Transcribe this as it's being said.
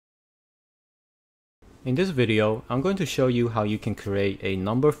In this video, I'm going to show you how you can create a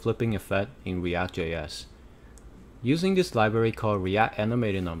number flipping effect in ReactJS. Using this library called React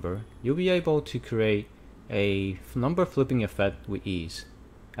Animated Number, you'll be able to create a number flipping effect with ease.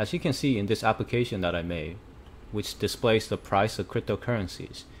 As you can see in this application that I made, which displays the price of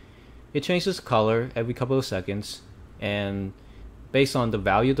cryptocurrencies. It changes color every couple of seconds, and based on the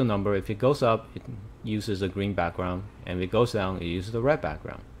value of the number, if it goes up, it uses a green background, and if it goes down, it uses a red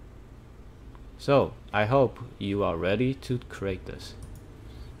background. So I hope you are ready to create this.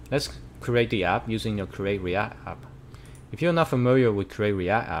 Let's create the app using the Create React app. If you're not familiar with Create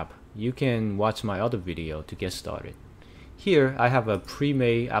React app, you can watch my other video to get started. Here I have a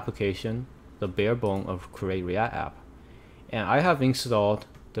pre-made application, the bare bone of Create React app, and I have installed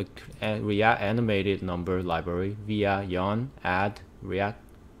the React Animated Number library via yarn add React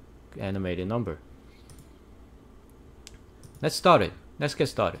Animated Number. Let's get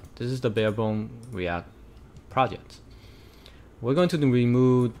started. This is the bare bone React project. We're going to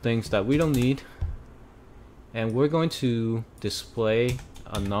remove things that we don't need, and we're going to display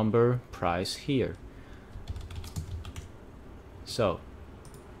a number price here. So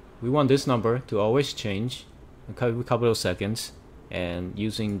we want this number to always change every couple of seconds, and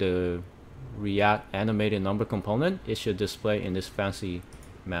using the React Animated Number component, it should display in this fancy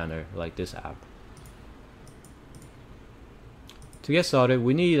manner like this app. To get started,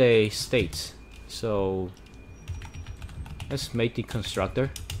 we need a state. So let's make the constructor.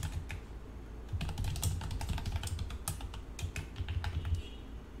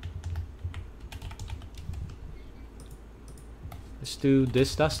 Let's do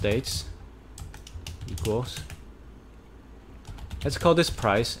this.states equals. Let's call this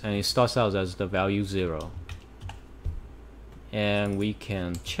price, and it starts out as the value 0. And we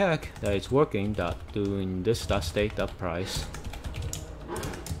can check that it's working doing this.state.price.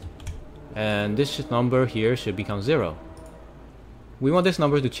 And this number here should become 0. We want this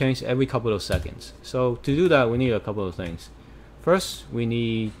number to change every couple of seconds. So to do that, we need a couple of things. First, we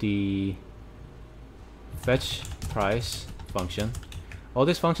need the fetch price function. All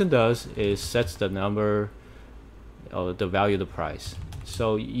this function does is sets the number or the value of the price.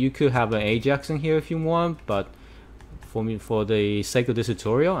 So you could have an Ajax in here if you want, but for the sake of this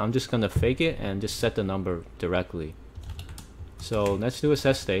tutorial, I'm just gonna fake it and just set the number directly. So let's do a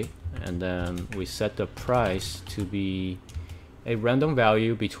set state, and then we set the price to be a random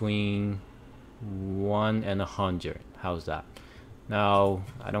value between 1 and 100. How's that? Now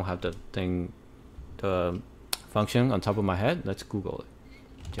I don't have the function on top of my head. Let's Google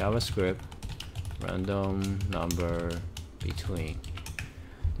it. JavaScript random number between.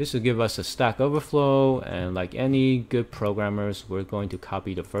 This will give us a Stack Overflow, and like any good programmers, we're going to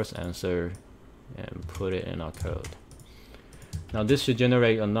copy the first answer and put it in our code. Now this should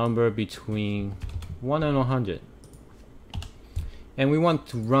generate a number between 1 and 100. And we want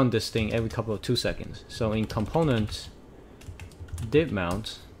to run this thing every couple of 2 seconds. So in components did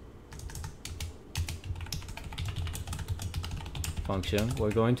mount function,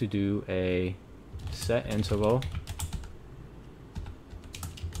 we're going to do a set interval.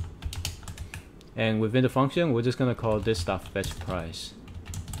 And within the function, we're just going to call this.fetchPrice.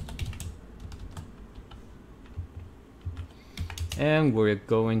 And we're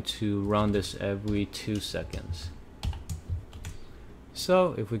going to run this every 2 seconds.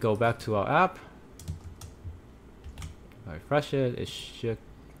 So if we go back to our app, I refresh it, it should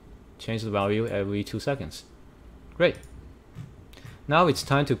change the value every 2 seconds. Great. Now it's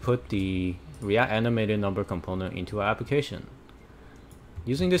time to put the React Animated Number component into our application.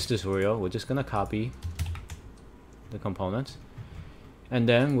 Using this tutorial, we're just going to copy the components, and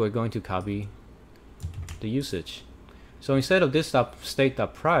then we're going to copy the usage. So instead of this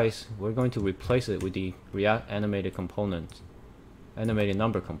state.price, we're going to replace it with the React Animated component, Animated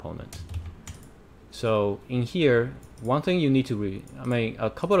Number component. So in here, one thing you need to a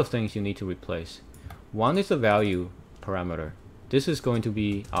couple of things you need to replace. One is the value parameter. This is going to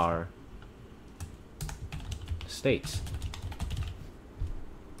be our states.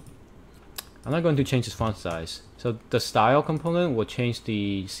 I'm not going to change this font size. So the style component will change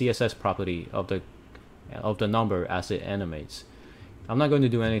the CSS property of the number as it animates. I'm not going to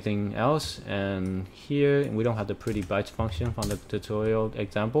do anything else, and here we don't have the pretty bytes function from the tutorial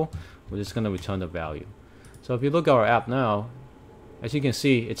example. We're just going to return the value. So if you look at our app now, as you can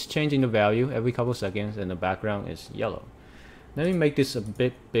see, it's changing the value every couple seconds, and the background is yellow. Let me make this a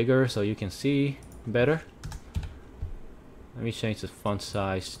bit bigger so you can see better. Let me change the font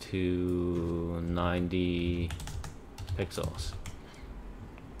size to 90 pixels.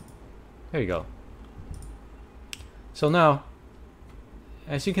 There you go. So now,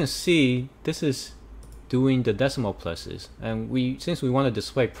 as you can see, this is doing the decimal places, and since we want to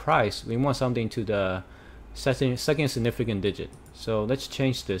display price, we want something to the second significant digit. So let's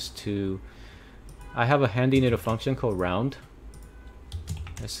change this to, I have a handy little function called round.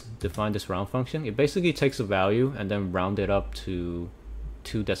 Let's define this round function. It basically takes a value and then round it up to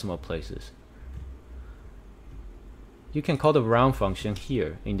 2 decimal places. You can call the round function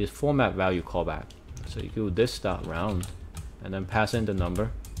here in this format value callback. So you do this dot round and then pass in the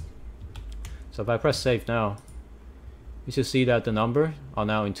number. So if I press save now, you should see that the numbers are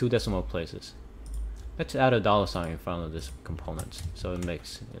now in 2 decimal places. Let's add a $ in front of this component so it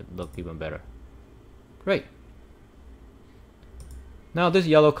makes it look even better. Great. Now this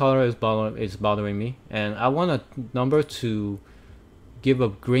yellow color is bothering me, and I want a number to give a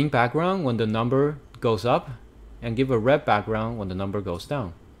green background when the number goes up and give a red background when the number goes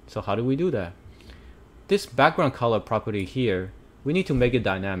down. So how do we do that? This background color property here, we need to make it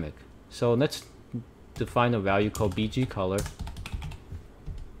dynamic. So let's define a value called BG color,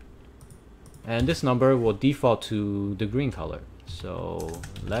 and this number will default to the green color. So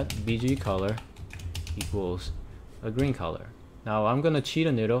let BG color equals a green color. Now I'm gonna cheat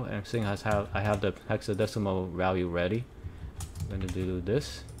a little, and seeing as how I have the hexadecimal value ready, I'm gonna do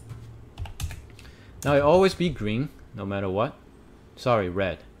this. Now it'll always be green no matter what. Sorry,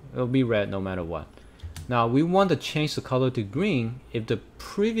 red. It'll be red no matter what. Now we want to change the color to green if the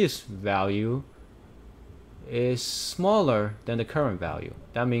previous value is smaller than the current value.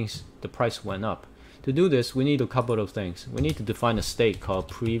 That means the price went up. To do this, we need a couple of things. We need to define a state called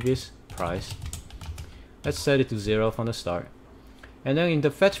previous price. Let's set it to 0 from the start. And then in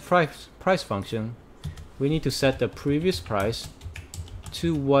the fetch price function, we need to set the previous price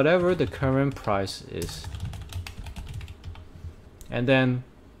to whatever the current price is. And then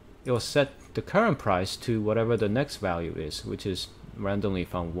it will set the current price to whatever the next value is, which is randomly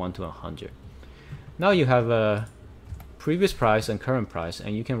from 1 to 100. Now you have a previous price and current price,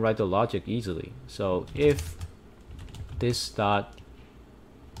 and you can write the logic easily. So if this dot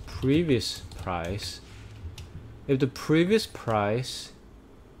previous price, if the previous price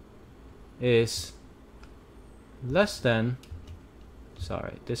is less than,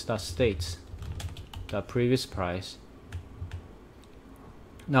 sorry, this dot states the previous price.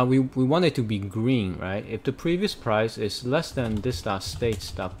 Now we want it to be green, right? If the previous price is less than this dot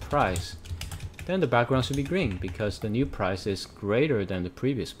states dot price, then the background should be green because the new price is greater than the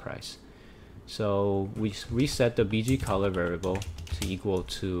previous price. So we reset the BG color variable to equal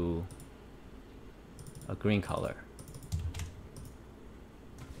to a green color.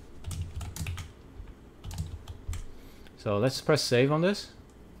 So let's press save on this.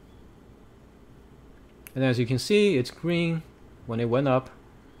 And as you can see, it's green when it went up.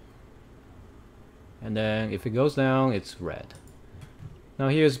 And then if it goes down, it's red. Now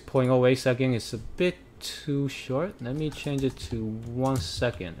here's 0.08 second. It's a bit too short. Let me change it to 1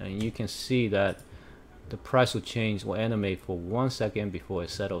 second, and you can see that the price will change, will animate for 1 second before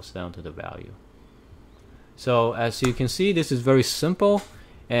it settles down to the value. So as you can see, this is very simple,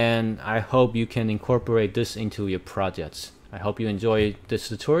 and I hope you can incorporate this into your projects. I hope you enjoyed this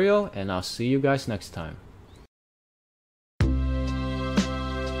tutorial, and I'll see you guys next time.